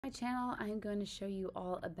My channel, I'm going to show you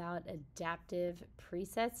all about adaptive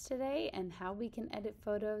presets today and how we can edit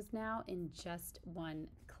photos now in just one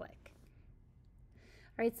click.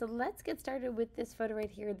 All right, so let's get started with this photo right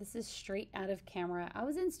here. This is straight out of camera. I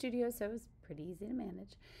was in studio, so it was pretty easy to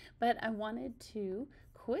manage, but I wanted to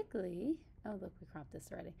quickly, oh look, we cropped this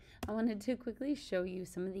already. I wanted to quickly show you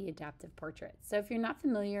some of the adaptive portraits. So if you're not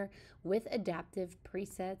familiar with adaptive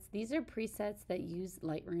presets, these are presets that use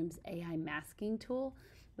Lightroom's AI masking tool,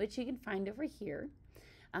 which you can find over here.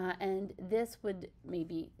 And this would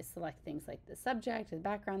maybe select things like the subject, the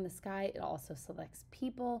background, the sky. It also selects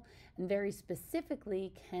people, and very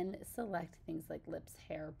specifically can select things like lips,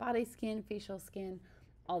 hair, body skin, facial skin,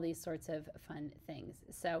 all these sorts of fun things.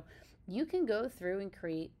 So you can go through and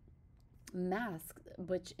create masks,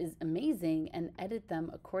 which is amazing, and edit them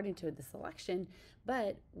according to the selection,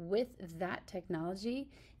 but with that technology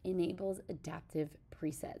enables adaptive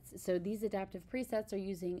presets. So these adaptive presets are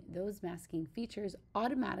using those masking features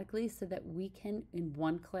automatically so that we can, in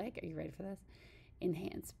one click, are you ready for this?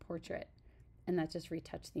 Enhance portrait. And that just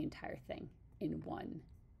retouch the entire thing in one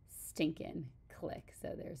stinking click.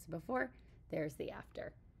 So there's the before, there's the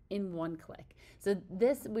after, in one click. So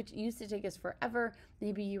this, which used to take us forever,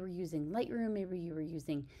 maybe you were using Lightroom, maybe you were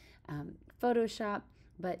using Photoshop,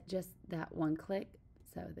 but just that one click.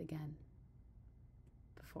 So again,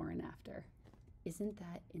 before and after. Isn't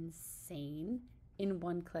that insane? In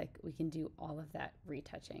one click, we can do all of that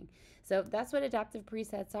retouching. So that's what adaptive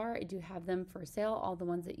presets are. I do have them for sale, all the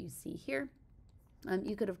ones that you see here.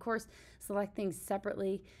 You could, of course, select things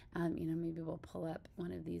separately. Maybe we'll pull up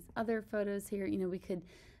one of these other photos here. We could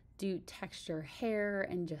do texture hair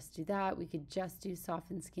and just do that. We could just do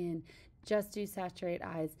soften skin, just do saturate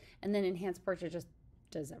eyes, and then enhance portrait just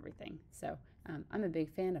does everything. So I'm a big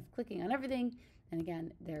fan of clicking on everything. And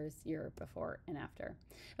again, there's your before and after.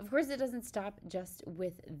 Of course, it doesn't stop just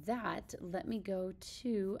with that. Let me go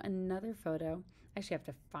to another photo. I actually have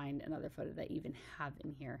to find another photo that I even have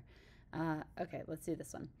in here. Okay, let's do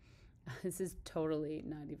this one. This is totally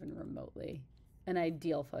not even remotely an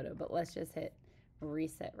ideal photo, but let's just hit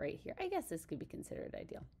reset right here. I guess this could be considered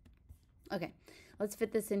ideal. Okay, let's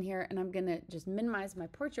fit this in here, and I'm gonna just minimize my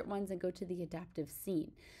portrait ones and go to the adaptive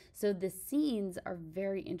scene. So the scenes are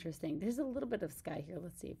very interesting. There's a little bit of sky here.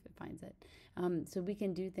 Let's see if it finds it. So we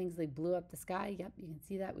can do things like blue up the sky. Yep, you can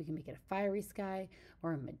see that. We can make it a fiery sky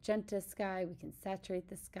or a magenta sky. We can saturate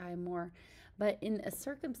the sky more. But in a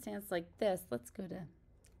circumstance like this, let's go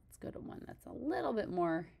to one that's a little bit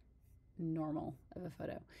more normal of a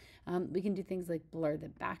photo. We can do things like blur the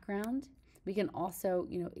background. We can also,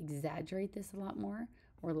 exaggerate this a lot more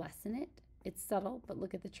or lessen it. It's subtle, but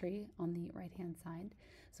look at the tree on the right-hand side.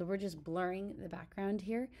 So we're just blurring the background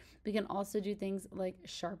here. We can also do things like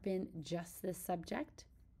sharpen just this subject.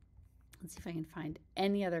 Let's see if I can find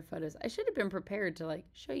any other photos. I should have been prepared to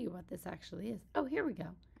show you what this actually is. Oh, here we go.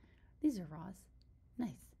 These are raws.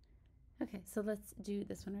 Nice. Okay, so let's do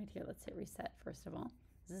this one right here. Let's hit reset first of all.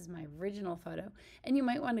 This is my original photo, and you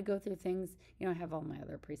might want to go through things. I have all my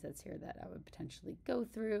other presets here that I would potentially go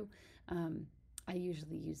through. I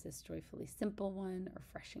usually use this Joyfully Simple one or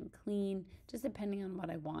Fresh and Clean, just depending on what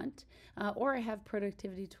I want. Or I have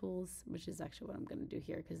productivity tools, which is actually what I'm going to do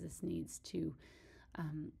here because this needs to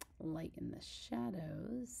lighten the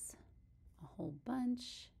shadows a whole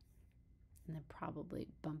bunch, and then probably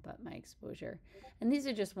bump up my exposure. And these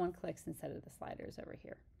are just one clicks instead of the sliders over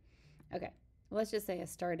here. Okay. Let's just say I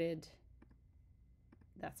started,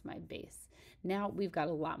 that's my base. Now we've got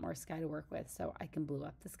a lot more sky to work with, so I can blue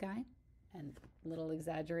up the sky, and a little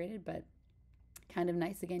exaggerated, but kind of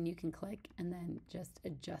nice. Again, you can click and then just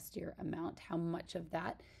adjust your amount, how much of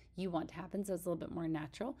that you want to happen, so it's a little bit more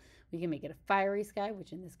natural. We can make it a fiery sky,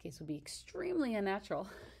 which in this case will be extremely unnatural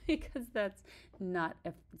because that's not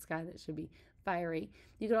a sky that should be fiery.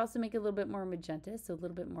 You could also make it a little bit more magenta, so a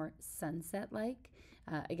little bit more sunset-like.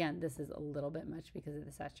 Again, this is a little bit much because of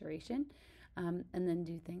the saturation. And then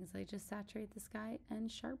do things like just saturate the sky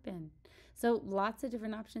and sharpen. So lots of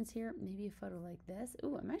different options here. Maybe a photo like this.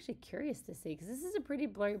 Ooh, I'm actually curious to see because this is a pretty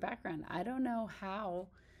blurry background. I don't know how.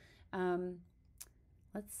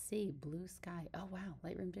 Let's see, blue sky. Oh, wow,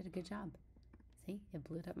 Lightroom did a good job. See, it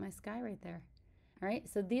blew up my sky right there. All right,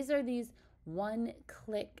 so these are these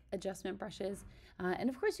one-click adjustment brushes. And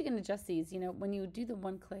of course, you can adjust these. When you do the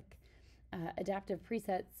one-click adaptive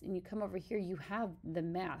presets and you come over here, you have the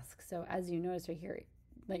mask. So as you notice right here,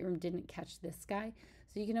 Lightroom didn't catch this sky.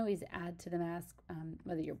 So you can always add to the mask,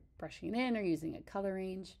 whether you're brushing it in or using a color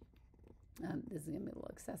range. This is going to be a little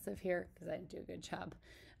excessive here because I didn't do a good job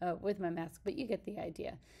with my mask, but you get the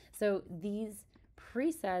idea. So these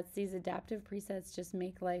presets, these adaptive presets just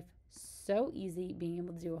make life So easy, being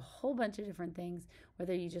able to do a whole bunch of different things,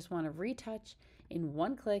 whether you just want to retouch in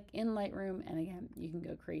one click in Lightroom. And again, you can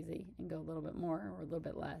go crazy and go a little bit more or a little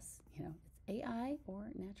bit less. You know, it's AI or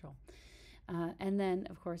natural. And then,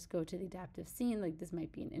 of course, go to the adaptive scene. Like this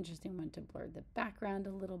might be an interesting one to blur the background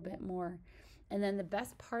a little bit more. And then the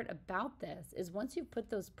best part about this is once you put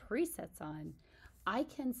those presets on, I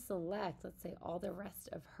can select, let's say, all the rest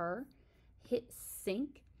of her, hit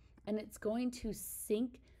sync, and it's going to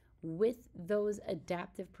sync with those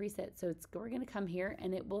adaptive presets. So we're going to come here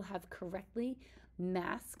and it will have correctly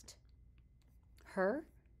masked her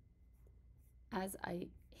as I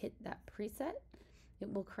hit that preset.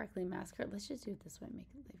 It will correctly mask her. Let's just do it this way, make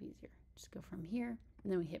it life easier. Just go from here,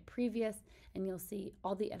 and then we hit previous, and you'll see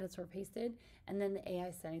all the edits were pasted, and then the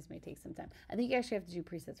AI settings may take some time. I think you actually have to do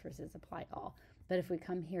presets versus apply all. But if we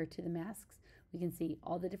come here to the masks, we can see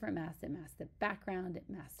all the different masks. It masks the background, it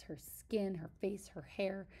masks her skin, her face, her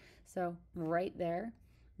hair. So right there,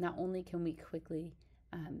 not only can we quickly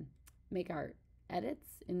make our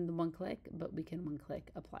edits in the one click, but we can one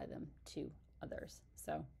click apply them to others.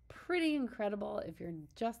 So pretty incredible if you're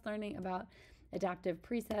just learning about adaptive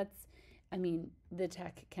presets. I mean, the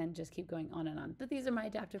tech can just keep going on and on. But these are my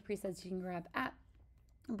adaptive presets you can grab at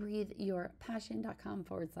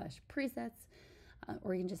breatheyourpassion.com/presets.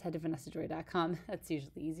 Or you can just head to vanessajoy.com. That's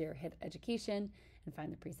usually easier. Hit education and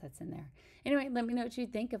find the presets in there. Anyway, let me know what you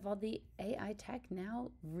think of all the AI tech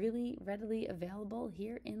now really readily available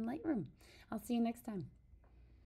here in Lightroom. I'll see you next time.